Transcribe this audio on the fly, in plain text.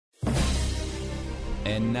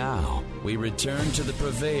And now, we return to the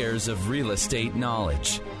purveyors of real estate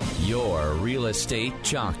knowledge, your Real Estate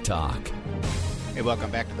Chalk Talk. Hey, welcome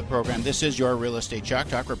back to the program. This is your Real Estate Chalk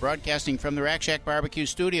Talk. We're broadcasting from the Rack Shack Barbecue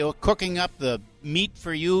Studio, cooking up the meat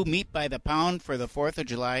for you, meat by the pound for the 4th of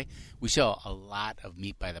July. We sell a lot of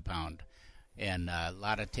meat by the pound and a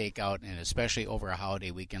lot of takeout, and especially over a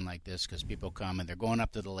holiday weekend like this, because people come and they're going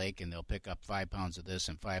up to the lake and they'll pick up 5 pounds of this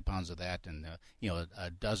and 5 pounds of that and a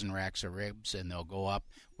dozen racks of ribs, and they'll go up.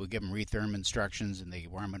 We'll give them retherm instructions and they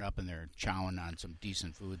warm it up, and they're chowing on some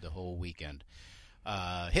decent food the whole weekend.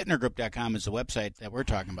 Hittnergroup.com is the website that we're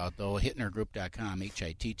talking about, though. Hittnergroup.com,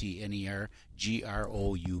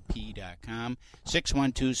 HITTNERGROUP.com.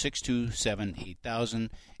 612-627-8000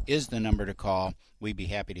 is the number to call. We'd be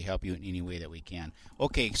happy to help you in any way that we can.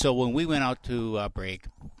 Okay, so when we went out to break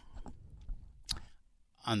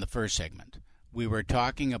on the first segment, we were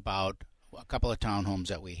talking about a couple of townhomes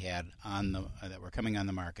that we had on the that were coming on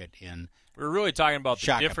the market in. We're really talking about the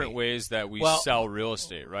Shakopee. different ways that we sell real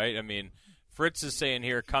estate, right? I mean, Fritz is saying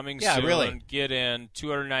here, coming soon, really. Get in,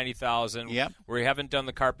 $290,000. Yep. We haven't done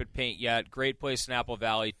the carpet paint yet. Great place in Apple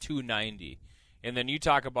Valley, $290,000. And then you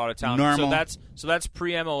talk about a town. Normal. So that's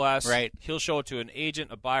pre-MLS. Right. He'll show it to an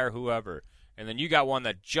agent, a buyer, whoever. And then you got one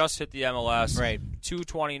that just hit the MLS. Right.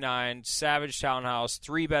 $229,000, Savage townhouse,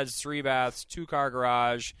 3 beds, 3 baths, 2-car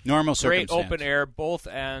garage. Normal Great circumstance. open air, both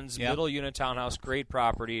ends, Yep. middle unit townhouse, great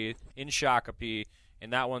property in Shakopee.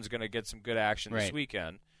 And that one's going to get some good action this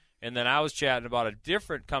weekend. And then I was chatting about a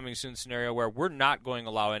different coming soon scenario where we're not going to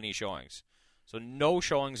allow any showings. So no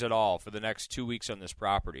showings at all for the next 2 weeks on this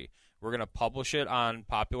property. We're going to publish it on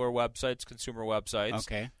popular websites, consumer websites.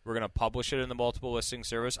 Okay. We're going to publish it in the multiple listing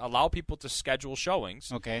service, allow people to schedule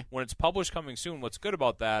showings. Okay. When it's published coming soon, what's good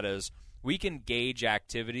about that is we can gauge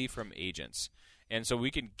activity from agents. And so we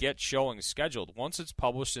can get showings scheduled. Once it's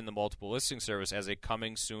published in the multiple listing service as a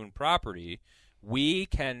coming soon property, we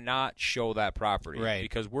cannot show that property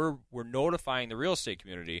because we're notifying the real estate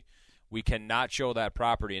community. We cannot show that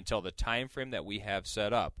property until the time frame that we have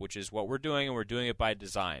set up, which is what we're doing, and we're doing it by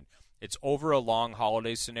design. It's over a long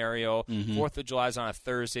holiday scenario. 4th of July is on a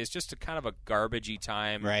Thursday. It's just a kind of a garbagey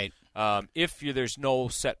time. Right. There's no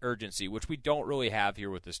set urgency, which we don't really have here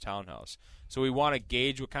with this townhouse. So we want to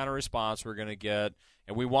gauge what kind of response we're going to get,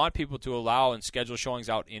 and we want people to allow and schedule showings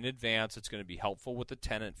out in advance. It's going to be helpful with the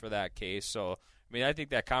tenant for that case. So, I mean, I think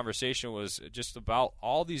that conversation was just about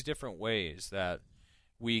all these different ways that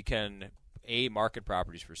we can, market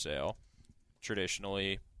properties for sale,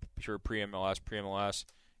 traditionally, pure pre-MLS,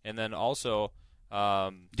 and then also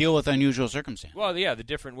deal with unusual circumstances. Well, yeah, the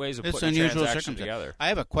different ways of It's putting unusual transactions together. I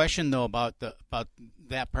have a question, though, about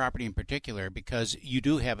that property in particular, because you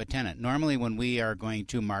do have a tenant. Normally when we are going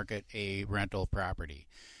to market a rental property,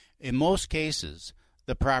 in most cases,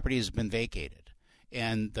 the property has been vacated.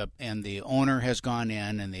 And the owner has gone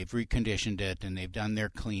in and they've reconditioned it and they've done their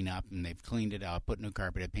cleanup and they've cleaned it out, put new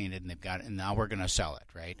carpet, painted, and they've got it, and now we're going to sell it,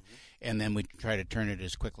 right? And then we try to turn it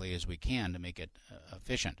as quickly as we can to make it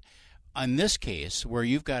efficient. In this case, where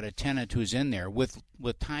you've got a tenant who's in there with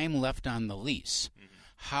time left on the lease,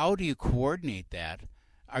 how do you coordinate that?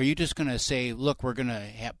 Are you just going to say, look, we're going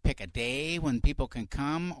to pick a day when people can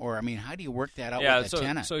come? Or, I mean, how do you work that out with the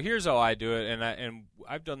tenant? So here's how I do it, and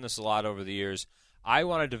I've done this a lot over the years. I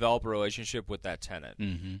want to develop a relationship with that tenant.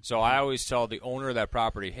 So I always tell the owner of that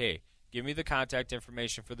property, hey, give me the contact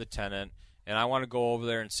information for the tenant, and I want to go over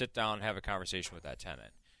there and sit down and have a conversation with that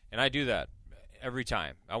tenant. And I do that every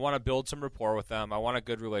time. I want to build some rapport with them. I want a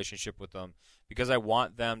good relationship with them because I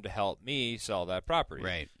want them to help me sell that property.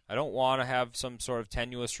 Right. I don't want to have some sort of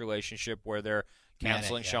tenuous relationship where they're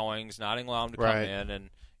canceling showings, not allowing them to come in.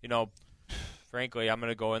 And, frankly, I'm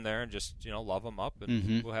going to go in there and just, love them up,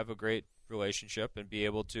 and we'll have a great relationship and be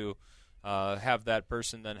able to have that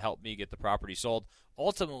person then help me get the property sold.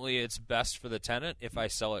 Ultimately, it's best for the tenant if I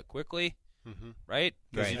sell it quickly, right?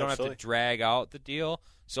 Because you don't have to drag out the deal.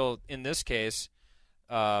 So in this case,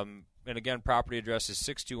 and again, property address is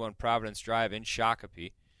 621 Providence Drive in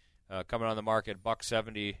Shakopee, coming on the market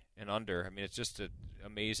 $170 and under. I mean, it's just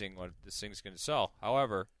amazing what this thing's going to sell.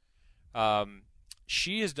 However,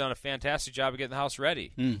 she has done a fantastic job of getting the house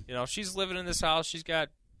ready. She's living in this house. She's got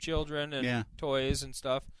children and toys and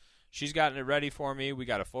stuff. She's gotten it ready for me. We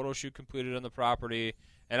got a photo shoot completed on the property,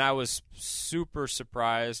 and I was super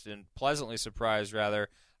surprised and pleasantly surprised, rather,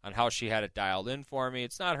 on how she had it dialed in for me.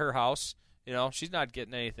 It's not her house. She's not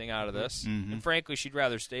getting anything out of this. And frankly, she'd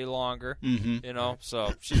rather stay longer,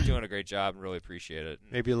 so she's doing a great job and really appreciate it.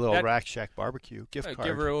 And maybe a little Rack Shack barbecue gift card.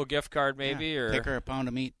 Give her a little gift card maybe. Or pick her a pound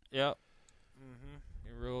of meat. Yep.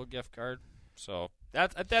 Give her a little gift card. So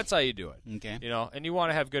that's how you do it. Okay. And you want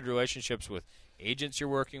to have good relationships with agents you're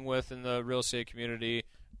working with in the real estate community,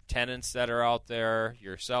 tenants that are out there,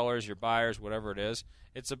 your sellers, your buyers, whatever it is.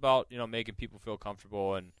 It's about, making people feel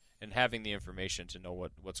comfortable and having the information to know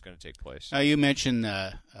what's going to take place. Now, you mentioned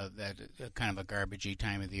that kind of a garbagey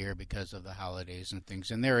time of the year because of the holidays and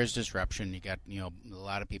things, and there is disruption. You got a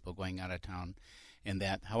lot of people going out of town, and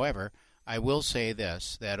that. However, I will say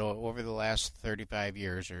this: that over the last 35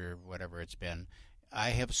 years or whatever it's been,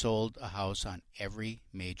 I have sold a house on every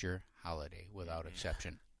major holiday without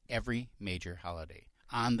exception. Every major holiday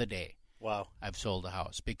on the day. Wow! I've sold a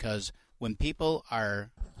house because when people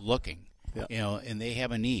are looking. Yep. And they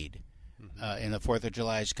have a need. And the 4th of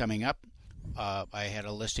July is coming up. I had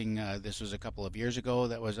a listing, this was a couple of years ago,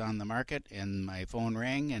 that was on the market, and my phone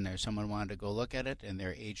rang, and someone wanted to go look at it, and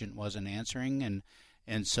their agent wasn't answering,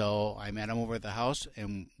 and so I met them over at the house,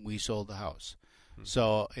 and we sold the house.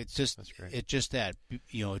 So it's just that,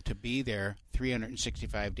 to be there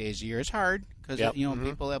 365 days a year is hard because,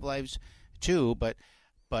 people have lives too, but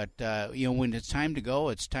when it's time to go,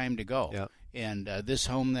 it's time to go. Yep. And this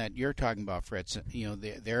home that you're talking about, Fritz,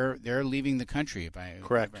 they're leaving the country.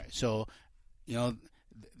 Correct. So,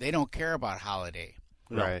 they don't care about holiday.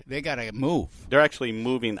 Right. They got to move. They're actually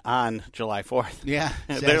moving on July 4th. Yeah.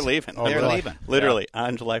 They're leaving. Oh, they're leaving. Literally,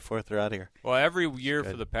 on July 4th, they're out of here. Well, every year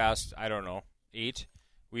for the past, 8,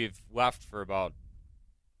 we've left for about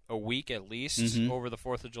a week at least over the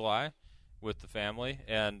 4th of July with the family.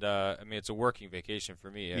 And, it's a working vacation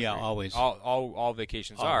for me. Always. All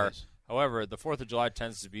vacations are. However, the 4th of July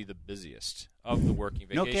tends to be the busiest of the working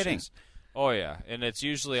vacations. No kidding. Oh yeah, and it's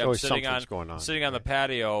usually I'm sitting on the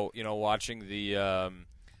patio, watching the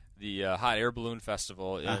hot air balloon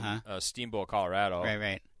festival in Steamboat, Colorado.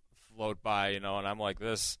 Right. Float by, and I'm like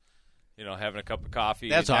this, having a cup of coffee.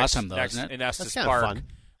 That's awesome, though, isn't it? In Estes That's Park, fun.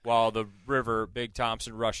 while the river, Big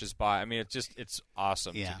Thompson, rushes by. It's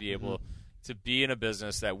awesome to be able to be in a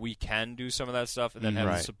business that we can do some of that stuff and then have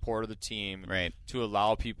the support of the team to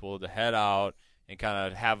allow people to head out and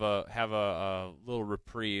kind of have a little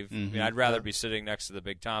reprieve. I'd rather be sitting next to the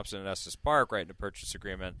Big Thompson in Estes Park writing a purchase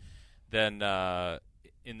agreement than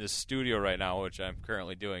in the studio right now, which I'm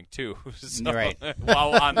currently doing too.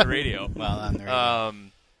 While on the radio.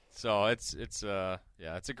 So it's a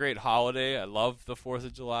great holiday. I love the 4th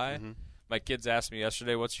of July. My kids asked me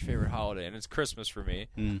yesterday, what's your favorite holiday? And it's Christmas for me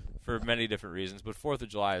for many different reasons. But 4th of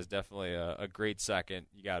July is definitely a great second.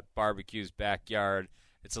 You got barbecues, backyard.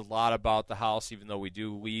 It's a lot about the house, even though we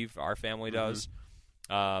do leave. Our family does.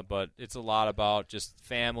 But it's a lot about just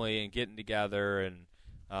family and getting together and,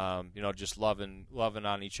 just loving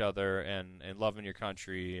on each other and loving your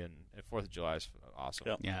country. And 4th of July is awesome.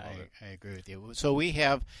 Yep. Yeah, I agree with you. So we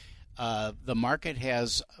have the market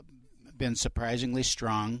has been surprisingly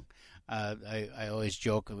strong. I always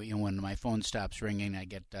joke, when my phone stops ringing, I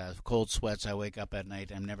get cold sweats. I wake up at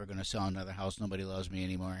night. I'm never going to sell another house. Nobody loves me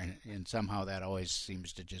anymore. And somehow that always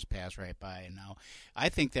seems to just pass right by. And now I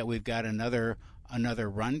think that we've got another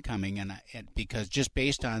run coming, and because just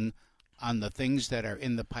based on the things that are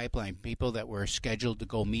in the pipeline, people that we're scheduled to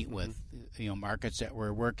go meet with, markets that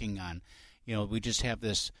we're working on, we just have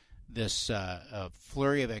this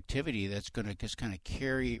flurry of activity that's going to just kind of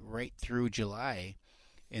carry right through July.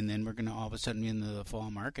 And then we're going to all of a sudden be into the fall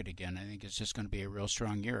market again. I think it's just going to be a real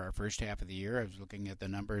strong year. Our first half of the year, I was looking at the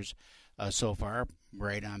numbers so far,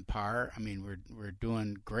 right on par. We're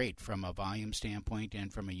doing great from a volume standpoint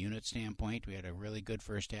and from a unit standpoint. We had a really good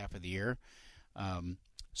first half of the year.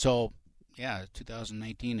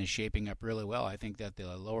 2019 is shaping up really well. I think that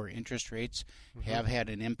the lower interest rates have had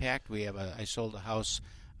an impact. I sold a house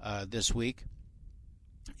this week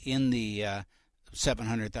in the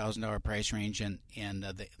 $700,000 price range, and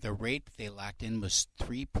the rate they locked in was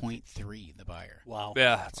 3.3. The buyer. Wow.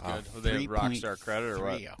 Yeah, that's good. Were they Rockstar Credit or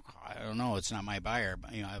what? I don't know. It's not my buyer,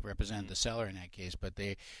 but I represent the seller in that case. But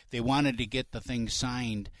they wanted to get the thing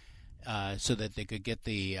signed so that they could get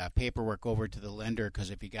the paperwork over to the lender.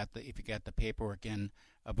 Because if you got the paperwork in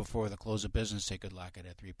before the close of business, they could lock it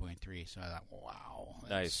at 3.3. So I thought, wow,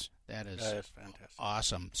 nice. That is fantastic.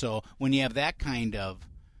 Awesome. So when you have that kind of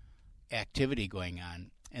activity going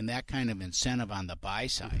on and that kind of incentive on the buy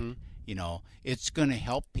side, it's going to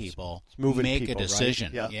help people make a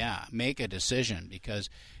decision. Right? Yeah, make a decision, because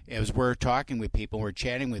as we're talking with people, we're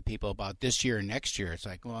chatting with people about this year and next year. It's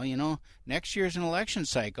like, well, next year's an election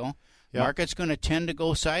cycle. Yep. Market's going to tend to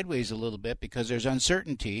go sideways a little bit because there's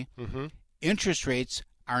uncertainty. Interest rates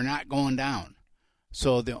are not going down.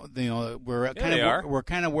 So we're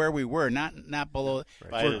kind of where we were, not below.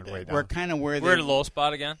 Right. We're kind of where we're in a low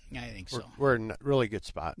spot again. I think so. We're in a really good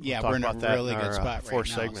spot. Yeah, we're in a really good spot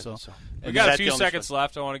right now. So. We got a few seconds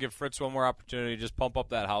left. I want to give Fritz one more opportunity. Just pump up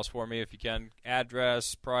that house for me if you can.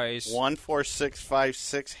 Address, price.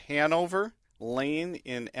 14656 Hanover Lane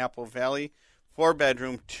in Apple Valley.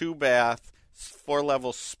 4-bedroom, 2-bath,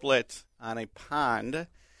 4-level split on a pond.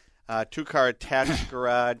 2-car attached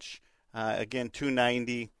garage. Again,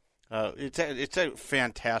 $290. It's a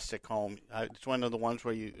fantastic home. It's one of the ones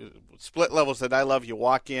where you split levels that I love. You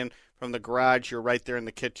walk in from the garage, you're right there in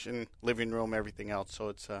the kitchen, living room, everything else. So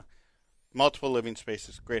it's multiple living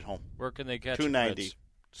spaces. Great home. Where can they get $290.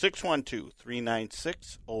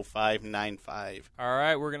 612-396-0595. All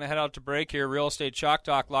right, we're going to head out to break here. Real Estate Chalk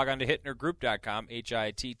Talk. Log on to hittnergroup.com,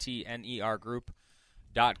 HITTNER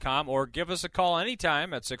group.com, or give us a call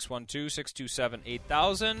anytime at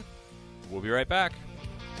 612-627-8000. We'll be right back.